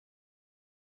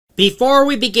Before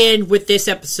we begin with this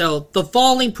episode, the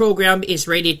following program is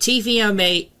rated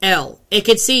TVMA-L. It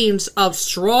contains of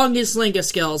strong Islinga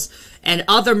skills and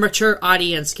other mature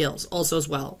audience skills also as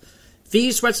well.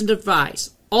 These words and device.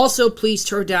 Also, please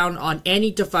turn down on any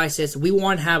devices. We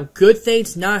want to have good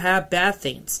things, not have bad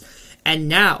things. And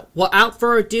now, without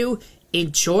further ado,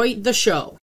 enjoy the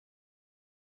show.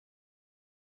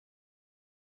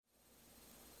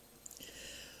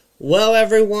 Well,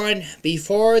 everyone,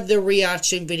 before the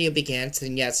reaction video begins,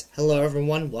 and yes, hello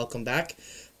everyone, welcome back.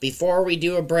 Before we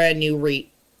do a brand new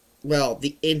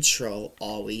the intro,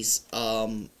 always,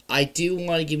 I do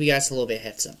want to give you guys a little bit of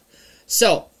heads up.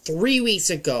 So, 3 weeks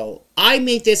ago, I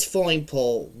made this following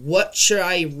poll: what should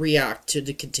I react to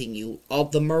the continue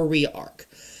of the Maria Ark?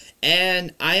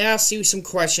 And I asked you some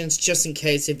questions just in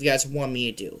case if you guys want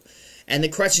me to do. And the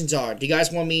questions are, do you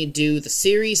guys want me to do the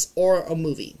series or a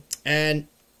movie? And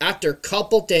after a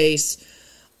couple days,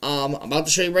 I'm about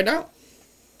to show you right now.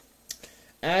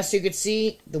 As you can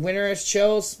see, the winner has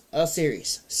chose a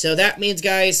series. So that means,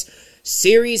 guys,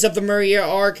 series of the Maria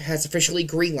Ark has officially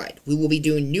greenlighted. We will be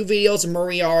doing new videos of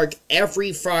Maria Ark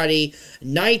every Friday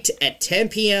night at 10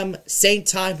 p.m. Same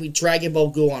time we Dragon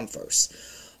Ball go on first.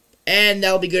 And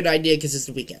that'll be a good idea because it's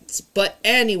the weekends. But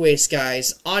anyways,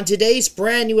 guys, on today's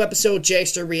brand new episode of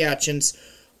JXJ Reactions,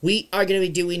 we are going to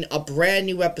be doing a brand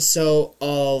new episode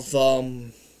of, we're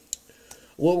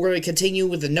going to continue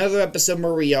with another episode of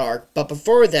Maria Ark. But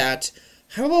before that,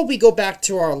 how about we go back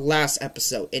to our last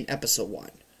episode in episode 1?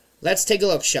 Let's take a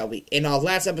look, shall we? In our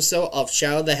last episode of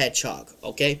Shadow the Hedgehog,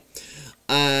 okay?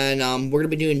 And, we're going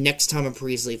to be doing next time and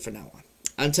Priestley from now on.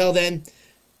 Until then,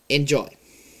 enjoy.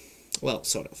 Well,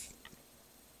 sort of.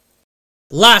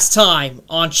 Last time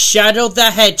on Shadow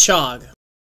the Hedgehog.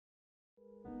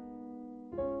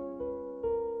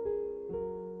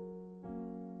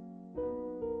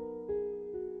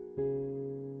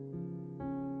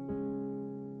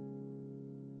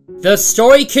 The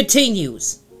story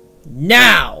continues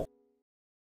now.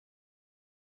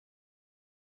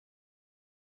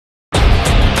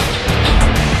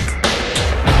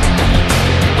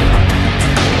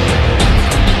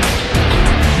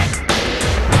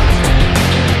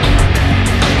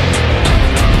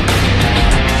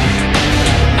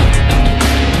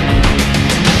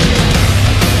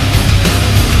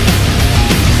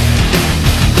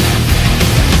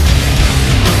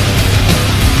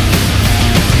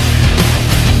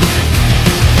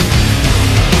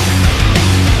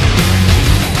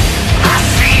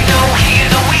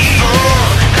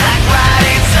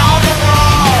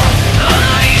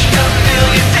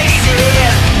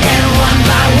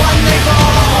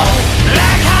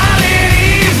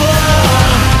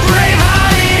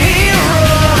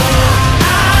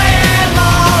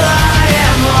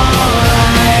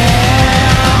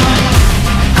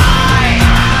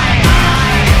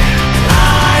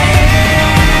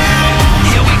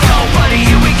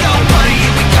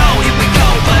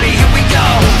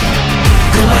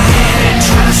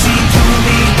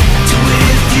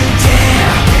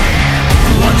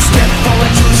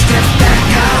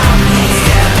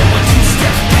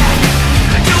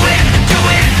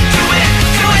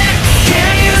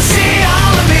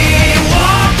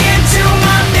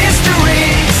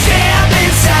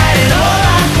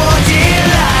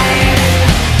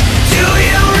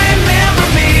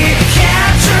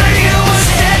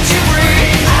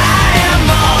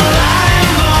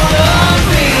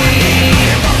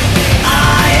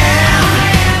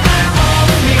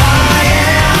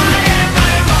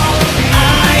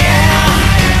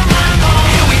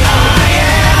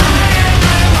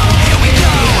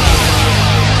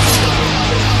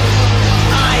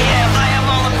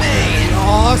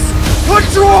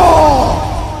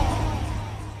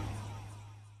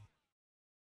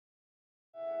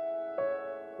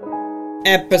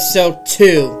 Episode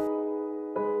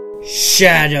 2,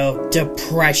 Shadow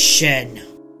Depression.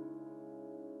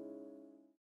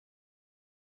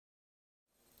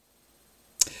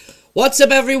 What's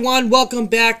up, everyone? Welcome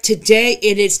back. Today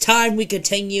it is time we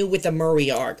continue with the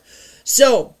Maria Ark.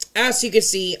 So, as you can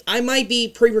see, I might be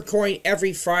pre-recording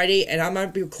every Friday, and I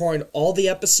might be recording all the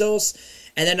episodes,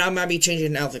 and then I might be changing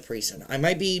an outfit pretty soon.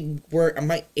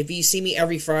 If you see me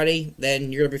every Friday,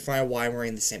 then you're gonna be finding why I'm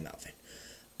wearing the same outfit.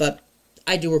 But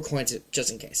I do record it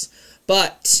just in case.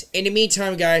 But in the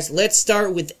meantime, guys, let's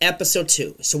start with episode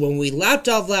 2. So when we left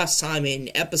off last time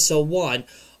in episode 1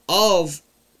 of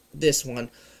this one,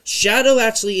 Shadow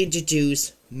actually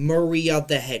introduced Maria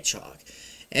the Hedgehog.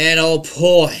 And oh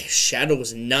boy, Shadow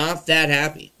was not that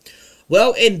happy.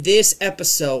 Well, in this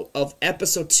episode of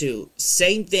episode 2,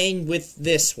 same thing with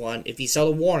this one, if you saw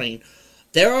the warning,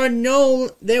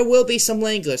 There will be some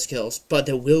language kills, but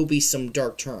there will be some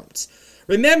dark turns.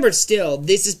 Remember still,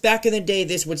 this is back in the day,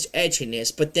 this was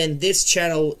edginess, but then this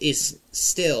channel is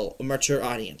still a mature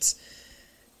audience.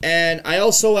 And I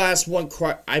also asked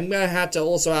I'm gonna have to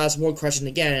also ask one question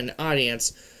again in the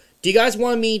audience. Do you guys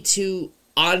want me to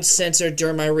uncensor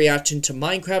during my reaction to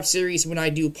Minecraft series when I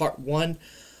do part 1?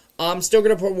 I'm still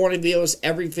gonna put warning videos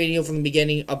every video from the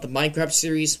beginning of the Minecraft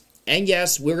series. And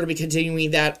yes, we're gonna be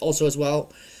continuing that also as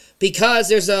well.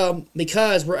 Because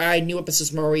we're adding new episodes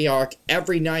of Maria Ark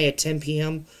every night at 10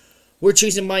 p.m. We're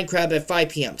choosing Minecraft at 5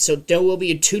 p.m. So there will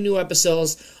be 2 new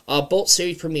episodes of both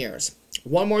series premieres.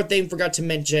 One more thing forgot to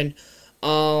mention.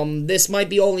 This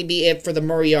might only be it for the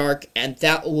Maria Ark, and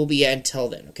that will be it until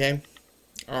then, okay?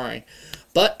 Alright.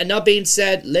 But enough being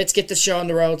said, let's get the show on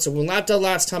the road. So we're not the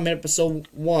last time in episode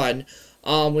 1,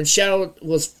 when Shadow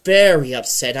was very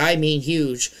upset, I mean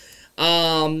huge.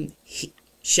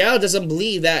 Shadow doesn't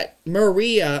believe that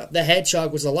Maria the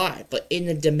Hedgehog was alive, but in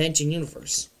the Dimension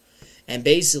universe. And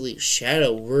basically,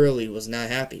 Shadow really was not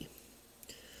happy.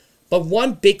 But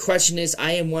one big question is,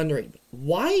 I am wondering,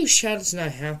 why is Shadow's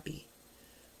not happy?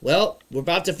 Well, we're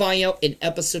about to find out in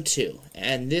episode 2.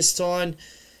 And this one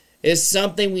is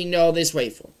something we know this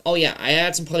way for. Oh yeah, I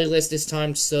added some playlists this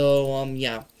time, so,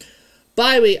 yeah.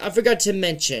 By the way, I forgot to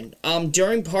mention,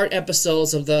 during part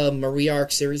episodes of the Maria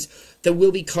Ark series, there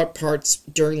will be cut parts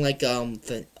during, like,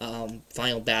 the,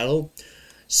 final battle.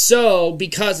 So,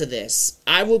 because of this,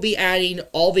 I will be adding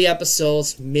all the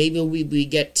episodes. Maybe we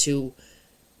get to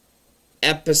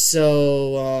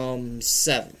episode,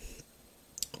 7.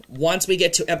 Once we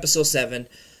get to episode 7,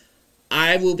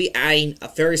 I will be adding a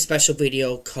very special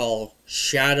video called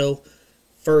Shadow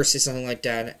First or something like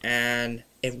that, and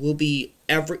it will be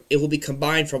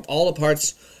combined from all the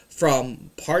parts from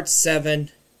part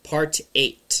 7, part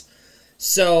 8.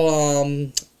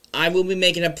 So, I will be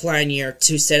making a plan here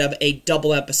to set up a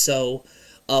double episode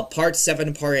of part 7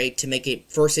 and part 8 to make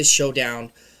it versus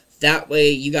showdown. That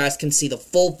way, you guys can see the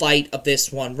full fight of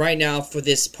this one. Right now, for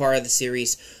this part of the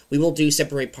series, we will do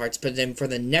separate parts. But then for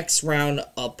the next round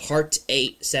of part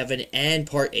 8, 7, and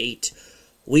part 8,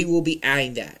 we will be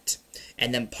adding that.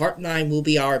 And then part 9 will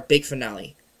be our big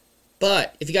finale.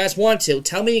 But, if you guys want to,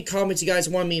 tell me in the comments you guys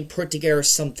want me to put together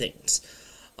some things.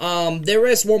 There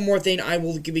is one more thing I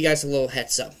will give you guys a little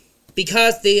heads up.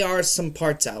 Because there are some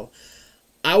parts out,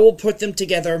 I will put them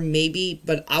together maybe,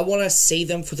 but I want to save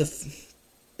them for the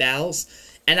battles.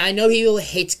 And I know he will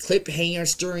hate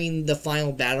cliffhangers during the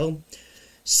final battle.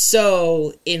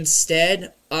 So,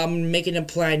 instead, I'm making a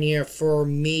plan here for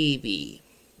maybe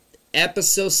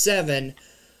episode 7.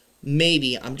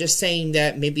 Maybe. I'm just saying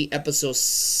that maybe episode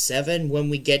 7 when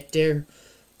we get there.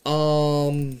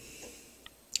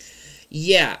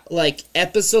 Yeah, like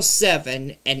episode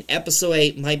 7 and episode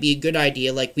 8 might be a good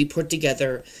idea. Like we put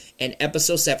together an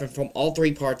episode 7 from all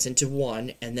 3 parts into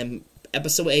one, and then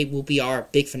episode 8 will be our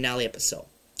big finale episode.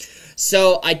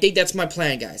 So I think that's my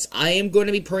plan, guys. I am going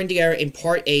to be putting together in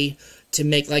part 8 to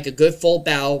make like a good full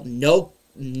battle. We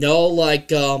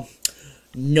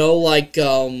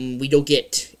don't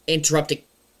get interrupted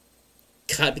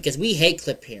cut because we hate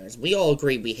cliffhangers. We all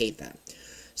agree we hate that.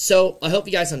 So, I hope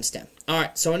you guys understand.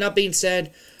 Alright, so enough being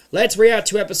said, let's react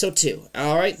to episode 2.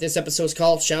 Alright, this episode is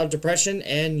called Shadow Depression,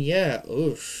 and yeah,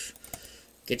 oof.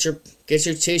 Get your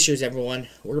tissues, everyone.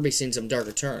 We're going to be seeing some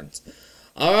darker turns.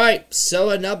 Alright, so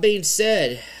enough being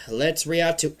said, let's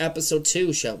react to episode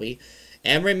 2, shall we?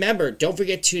 And remember, don't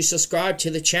forget to subscribe to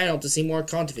the channel to see more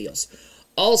content videos.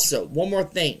 Also, one more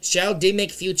thing, Shadow did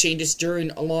make a few changes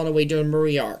along the way during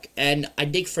Maria Ark, and I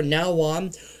think from now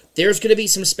on, there's going to be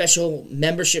some special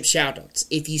membership shoutouts.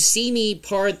 If you see me,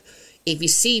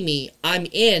 I'm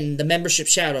in the membership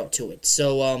shoutout to it.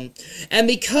 So, and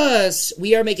because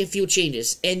we are making a few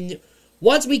changes, and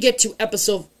once we get to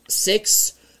episode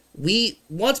 6,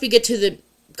 once we get to the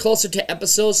closer to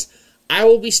episodes, I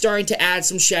will be starting to add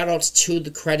some shoutouts to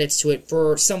the credits to it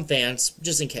for some fans,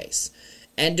 just in case.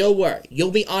 And don't worry,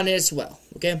 you'll be on it as well,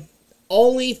 okay?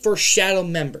 Only for Shadow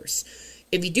members.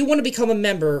 If you do want to become a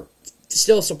member,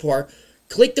 still support,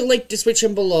 click the link in the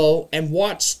description below and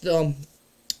watch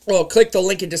click the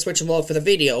link in the description below for the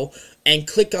video and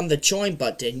click on the join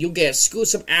button. You'll get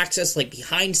exclusive access like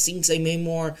behind the scenes and many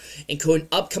more, including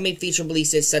upcoming feature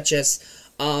releases such as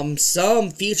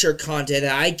some future content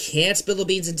that I can't spill the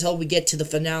beans until we get to the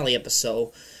finale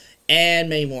episode, and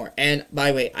many more. And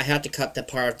by the way, I had to cut the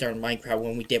part during Minecraft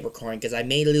when we did recording because I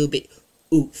made a little bit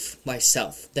oof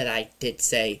myself that I did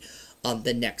say on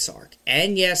the next arc.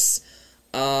 And yes,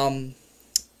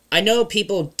 I know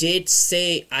people did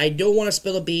say, I don't want to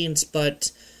spill the beans,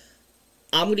 but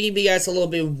I'm going to give you guys a little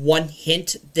bit of one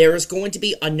hint. There is going to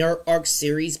be another Ark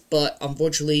series, but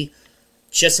unfortunately,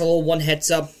 just a little one heads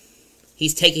up,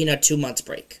 he's taking a 2-month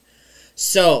break.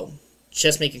 So,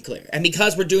 just making clear. And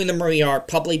because we're doing the Maria Ark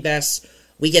probably best,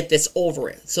 we get this over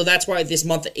it. So that's why this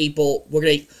month of April,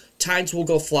 times will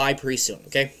go fly pretty soon,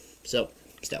 okay? So,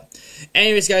 still.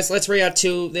 Anyways, guys, let's react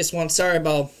to this one. Sorry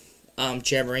about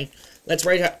jammering. Let's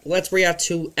react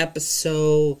to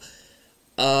episode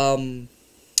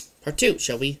part 2,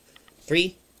 shall we?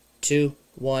 3, 2,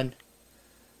 1.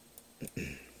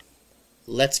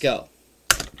 Let's go.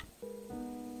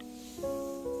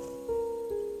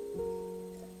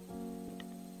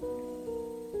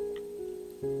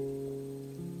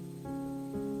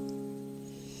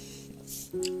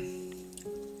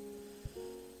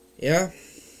 Yeah?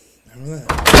 I don't know.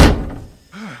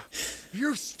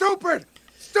 You stupid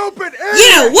idiot!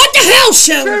 Yeah, what the hell,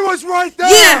 Shadow? She was right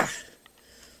there! Yeah!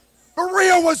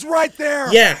 Maria was right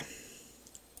there! Yeah.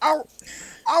 Our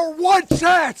one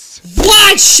chance!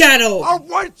 Why, Shadow? Our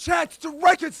one chance to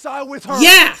reconcile with her!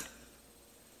 Yeah!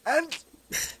 And...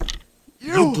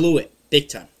 You blew it. Big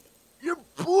time. You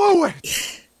blew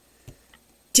it!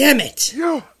 Damn it!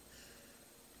 You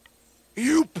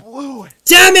blew it!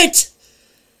 Damn it!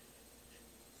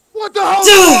 What the hell is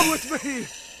wrong with me?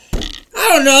 I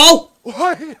don't know.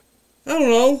 Why? I don't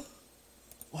know.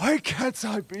 Why can't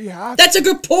I be happy? That's a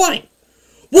good point.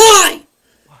 Why?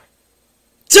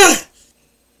 Duh.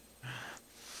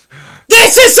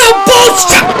 This is some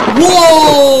bullshit!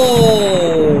 Whoa!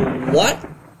 What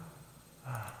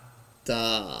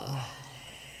the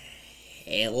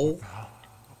hell?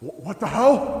 What the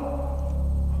hell?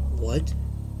 What?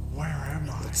 Where am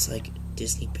I? Looks like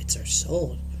Disney bits are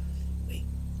sold. Wait,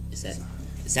 is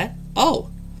that? Oh,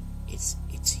 it's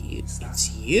you.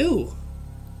 It's you.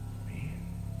 Me?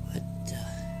 What the?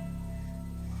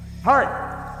 Hey!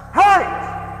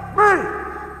 Me!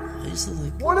 What is it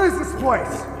like? What is this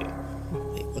place?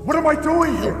 Wait, What am I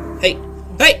doing here? Hey!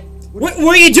 What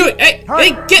are you doing? Hey!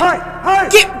 Get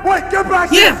back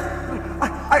here!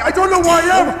 I don't know where I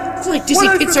am! It's like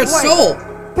Disney bits are sold.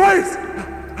 Please!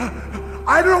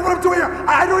 I don't know what I'm doing here!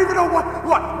 I don't even know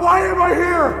why am I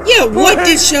here? Yeah, what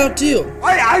did Shadow do?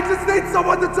 I just need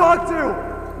someone to talk to!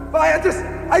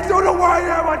 I don't know where I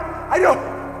am! I don't...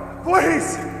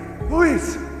 Please!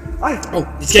 Oh,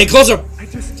 it's getting closer!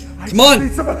 Come on!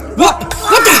 Need someone... What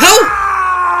the hell?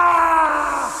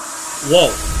 Whoa.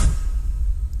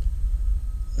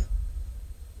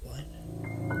 What?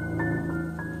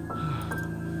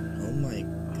 Oh my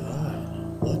god.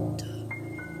 What the?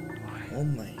 Oh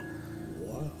my...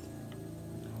 Wow.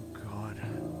 Oh god.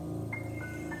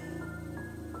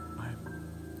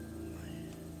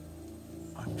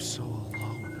 I'm so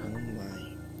alone. Oh my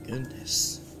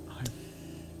goodness.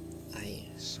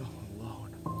 So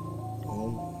alone. Oh.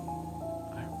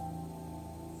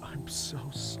 I'm so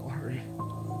sorry.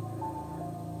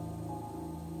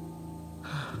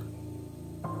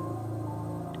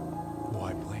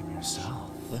 Why blame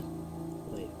yourself? What?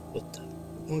 Wait, what the?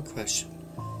 One question.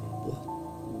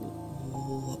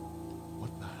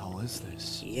 What the hell is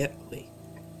this? Yeah, wait.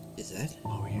 Is that?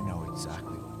 Oh, you know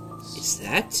exactly what it is. Is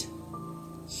that?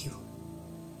 You're...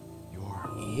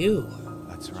 You.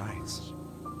 That's right.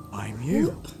 I'm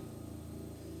you.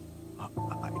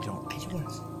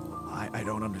 I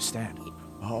don't understand.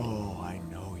 Oh, I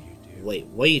know you do. Wait,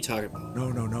 what are you talking about?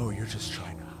 No, you're just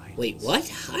trying to hide. Wait, what?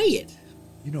 Hide?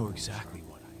 You know exactly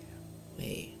what I am.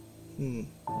 Wait.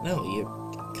 No, you're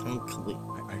complete.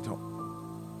 I don't...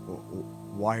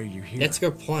 Why are you here? That's a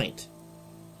good point.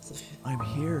 I'm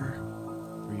here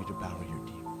for you to battle your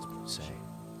demons, per se.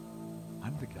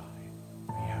 I'm the guy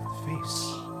you have to face.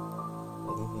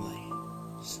 Oh my.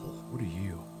 So... What do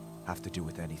you have to do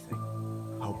with anything?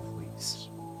 Oh, please.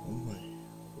 Oh my.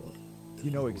 What?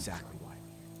 You know exactly why I'm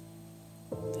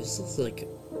here. This looks like...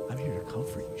 I'm here to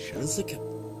comfort you, Shadow. This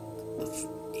looks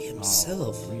like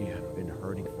himself. Oh, we have been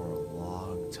hurting for a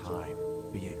long time,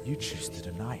 but yet you choose to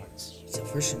deny it. It's a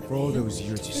version For all those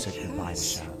years you said goodbye to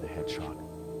Shadow the Hedgehog,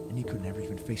 and you could never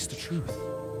even face the truth.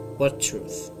 What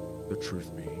truth? The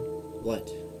truth being... What?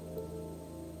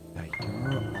 That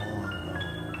you're all alone,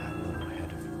 that little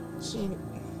head of yours.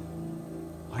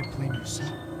 Why blame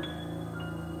yourself?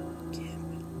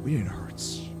 We didn't hurt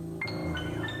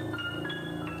Maria.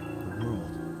 The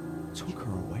world took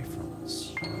her away from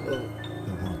us.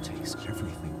 The world takes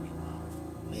everything we love.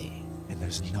 Wait. And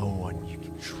there's no one you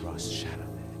can trust, Shadow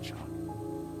the Hedgehog.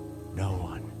 No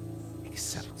one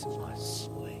except us.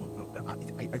 Wait.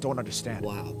 I don't understand.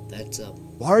 Wow, that's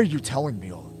Why are you telling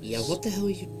me all of this? Yeah, what the hell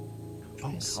are you...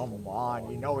 Oh, come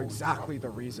on. You know exactly the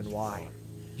reason why.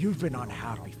 You've been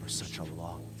unhappy for such a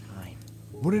long time.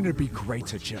 Wouldn't it be great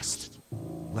to just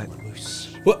let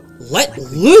loose? What? Let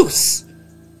loose?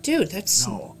 Dude, that's...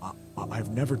 No, I've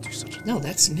never do such a thing. No,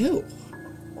 that's new.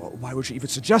 Why would you even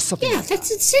suggest something Yeah, like that's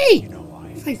that? insane. You know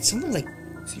why? Like, something like...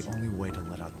 It's the only way to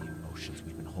let out the emotions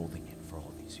we've been holding in for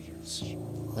all these years.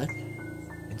 What?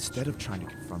 Instead of trying to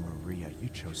confront Maria, you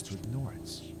chose to ignore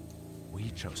it. We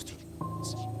chose to ignore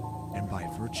it. And by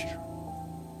virtue,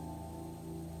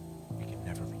 we can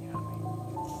never be happy.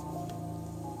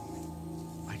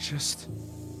 I just...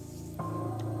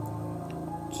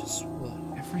 Just what?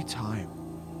 Every time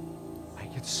I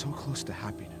get so close to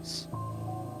happiness,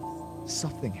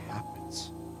 something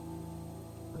happens.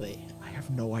 Wait. I have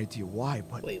no idea why,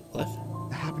 but Wait, what?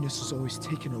 the happiness is always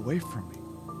taken away from me.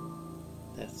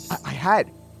 That's... I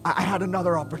had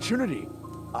another opportunity.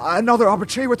 Another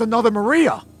opportunity with another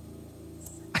Maria.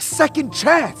 A second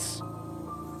chance.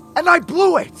 And I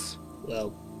blew it.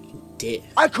 Well, you did.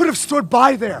 I could have stood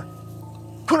by there.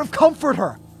 Could have comforted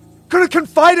her. Could have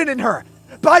confided in her.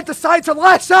 But I decided to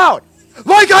lash out.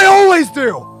 Like I always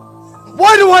do.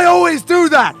 Why do I always do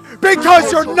that?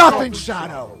 Because you're nothing,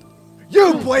 Shadow.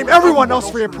 You blame everyone else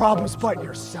for your problems but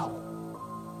yourself.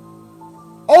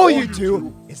 All you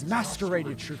do is masquerade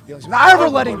your true feelings without ever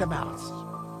letting them out.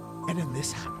 And then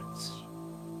this happens.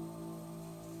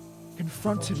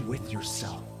 Confronted with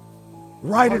yourself.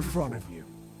 Right in front of you.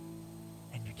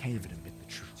 And you can't even admit the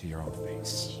truth to your own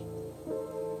face.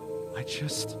 I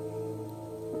just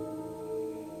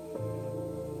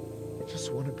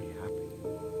want to be happy.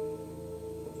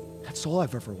 That's all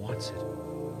I've ever wanted.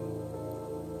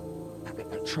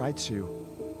 I tried to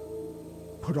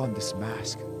put on this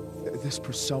mask, this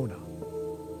persona,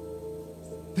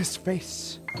 this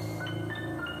face,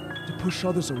 to push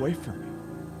others away from me.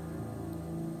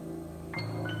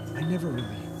 I never really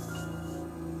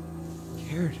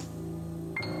cared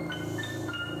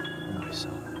for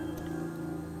myself.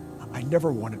 I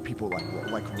never wanted people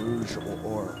like Rouge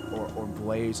or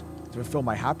Blaze to fulfill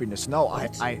my happiness. No,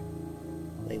 What? I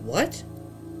Wait, what?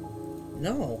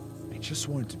 No. I just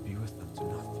wanted to be with them, to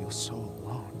not feel so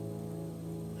alone.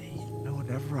 Wait. No,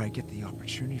 whenever I get the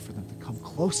opportunity for them to come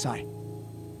close, I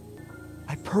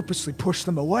purposely push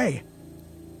them away.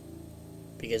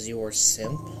 Because you were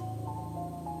simp?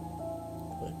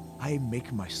 What? I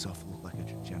make myself look like a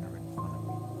degenerate in front of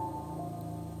me.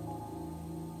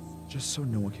 Just so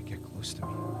no one can get close to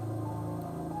me.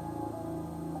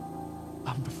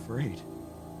 I'm afraid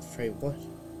Afraid what?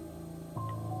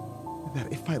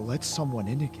 that if I let someone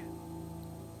in again,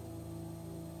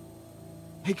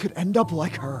 they could end up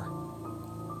like her.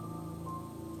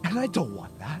 And I don't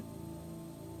want that.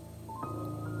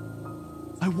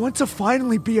 I want to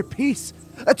finally be at peace.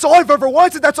 That's all I've ever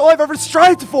wanted. That's all I've ever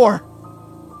strived for.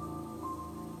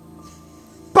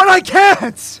 But I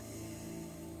can't.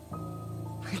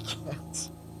 I can't.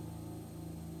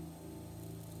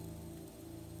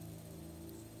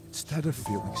 Instead of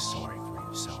feeling sorry for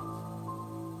yourself,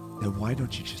 then why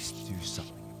don't you just do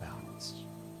something about it?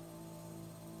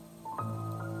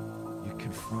 You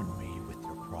confront me with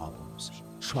your problems.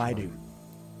 Try to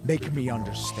make me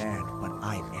understand, but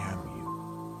I am you.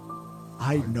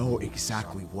 I know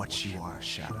exactly what you are,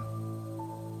 Shadow.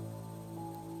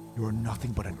 You are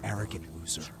nothing but an arrogant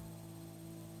loser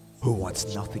who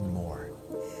wants nothing more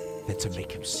than to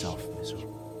make himself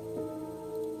miserable.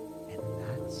 And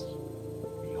that,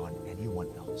 beyond anyone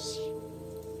else,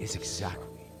 is exactly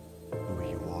who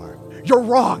you are. You're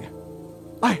wrong!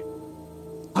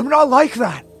 I'm not like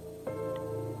that!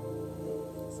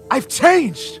 I've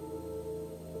changed!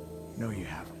 No, you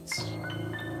haven't.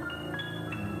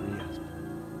 Maria has been.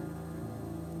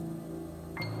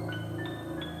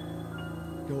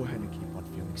 Go ahead and keep on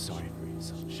feeling sorry for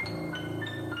yourself, Shadow.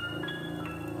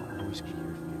 I'll always be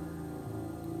here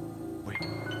for you.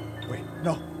 Wait,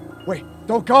 no, wait,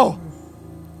 don't go!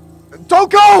 Don't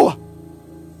go!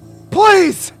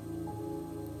 Please!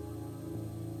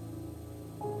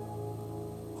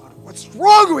 What's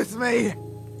wrong with me?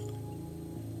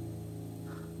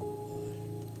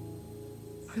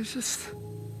 I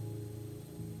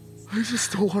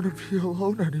just don't want to be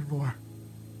alone anymore.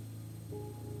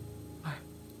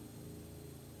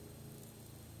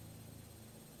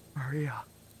 Maria,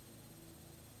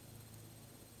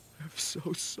 I'm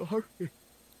so sorry.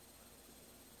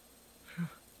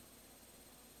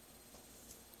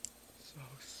 So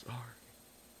sorry.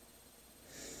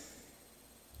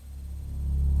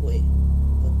 Wait,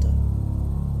 what the?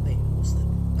 Wait, what was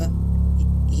that?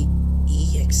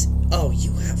 EX. Oh,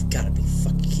 you have gotta be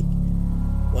fucking kidding.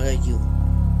 What are you?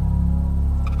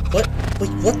 What?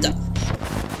 Wait, what the?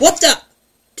 What the?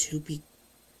 To be.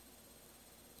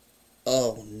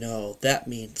 Oh no, that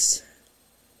means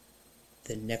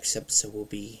the next episode will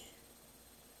be.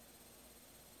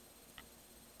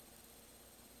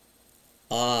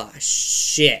 Ah,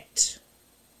 shit.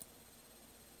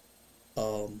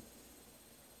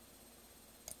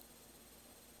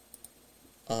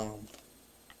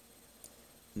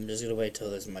 I'm just gonna wait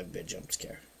till this is my big jump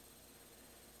scare.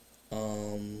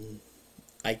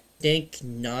 I think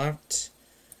not.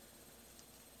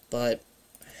 But,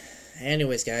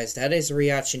 anyways, guys, that is a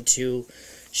reaction to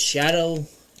Shadow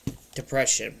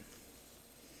Depression.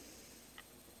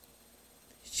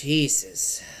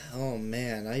 Jesus. Oh,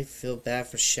 man, I feel bad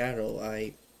for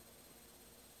Shadow.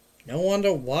 No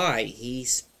wonder why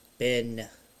he's been...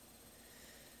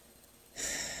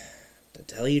 To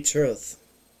tell you the truth,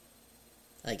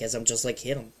 I guess I'm just like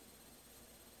him.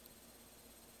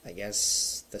 I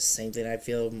guess the same thing I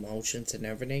feel, emotions and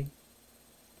everything.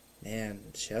 Man,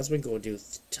 Shadow's been going through a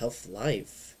tough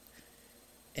life.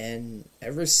 And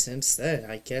ever since then,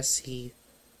 I guess he...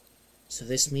 So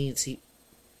this means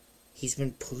he's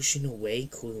been pushing away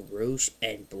Queen Rouge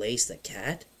and Blaze the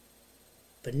cat?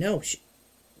 But no,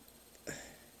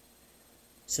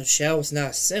 so Shadow's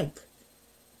not a simp.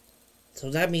 So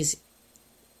that means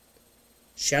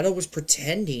Shadow was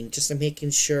pretending just to make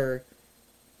sure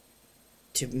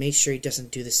he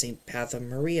doesn't do the same path that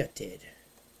Maria did.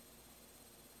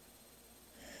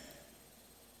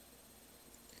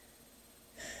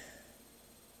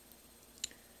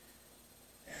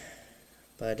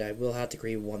 But I will have to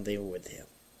agree one thing with him.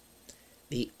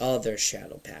 The other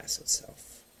Shadow pass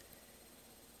itself.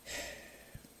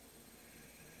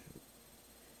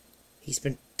 He's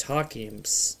been talking to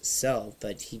himself,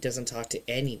 but he doesn't talk to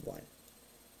anyone.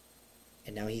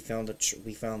 And now we found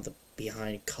the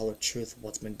behind color truth of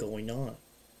what's been going on.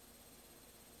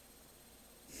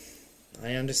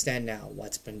 I understand now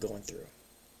what's been going through.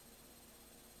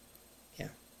 Yeah.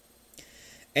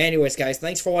 Anyways, guys,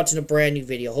 thanks for watching a brand new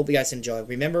video. Hope you guys enjoyed.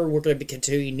 Remember, we're going to be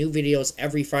continuing new videos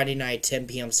every Friday night at 10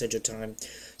 p.m. Central Time.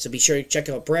 So be sure to check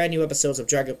out brand new episodes of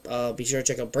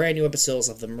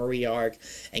the Maria Ark,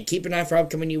 and keep an eye for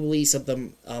upcoming new release of the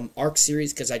Ark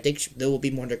series, because I think there will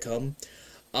be more to come.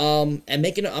 And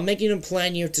I'm making a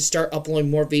plan here to start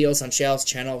uploading more videos on Shadow's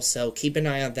channel, so keep an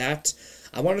eye on that.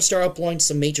 I want to start uploading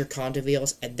some major content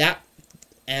videos, and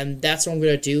that's what I'm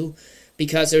gonna do,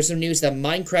 because there's some news that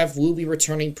Minecraft will be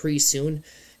returning pretty soon.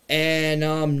 And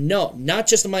no, not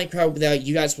just the Minecraft that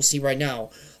you guys will see right now.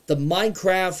 The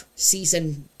Minecraft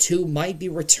Season 2 might be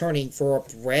returning for a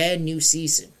brand new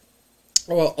season,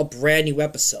 or a brand new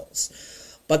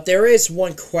episodes. But there is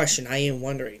one question I am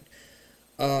wondering.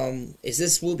 Is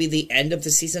this will be the end of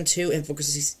the Season 2 and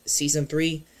focus Season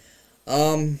 3?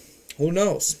 Who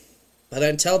knows? But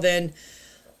until then,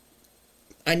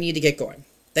 I need to get going.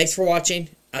 Thanks for watching.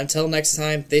 Until next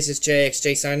time, this is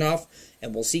JXJ signing off,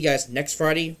 and we'll see you guys next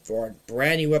Friday for a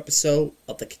brand new episode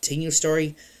of the continued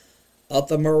story of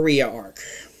the Maria Ark.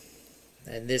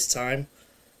 And this time,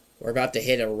 we're about to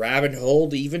hit a rabbit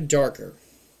hole even darker.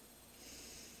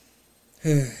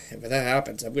 If that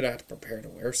happens, I'm going to have to prepare to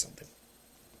wear something.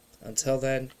 Until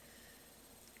then,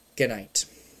 good night.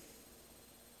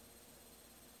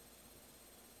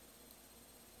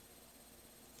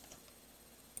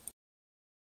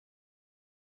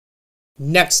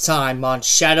 Next time on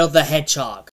Shadow the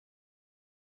Hedgehog.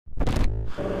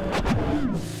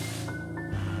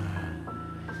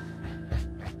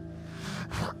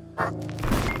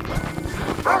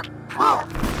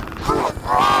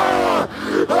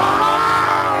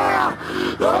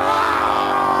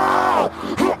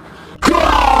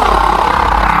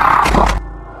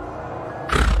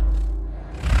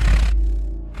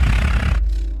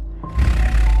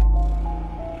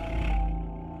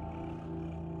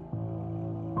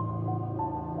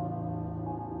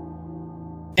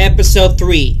 Episode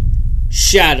 3,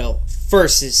 Shadow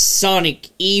vs. Sonic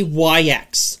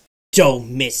EYX.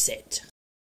 Don't miss it.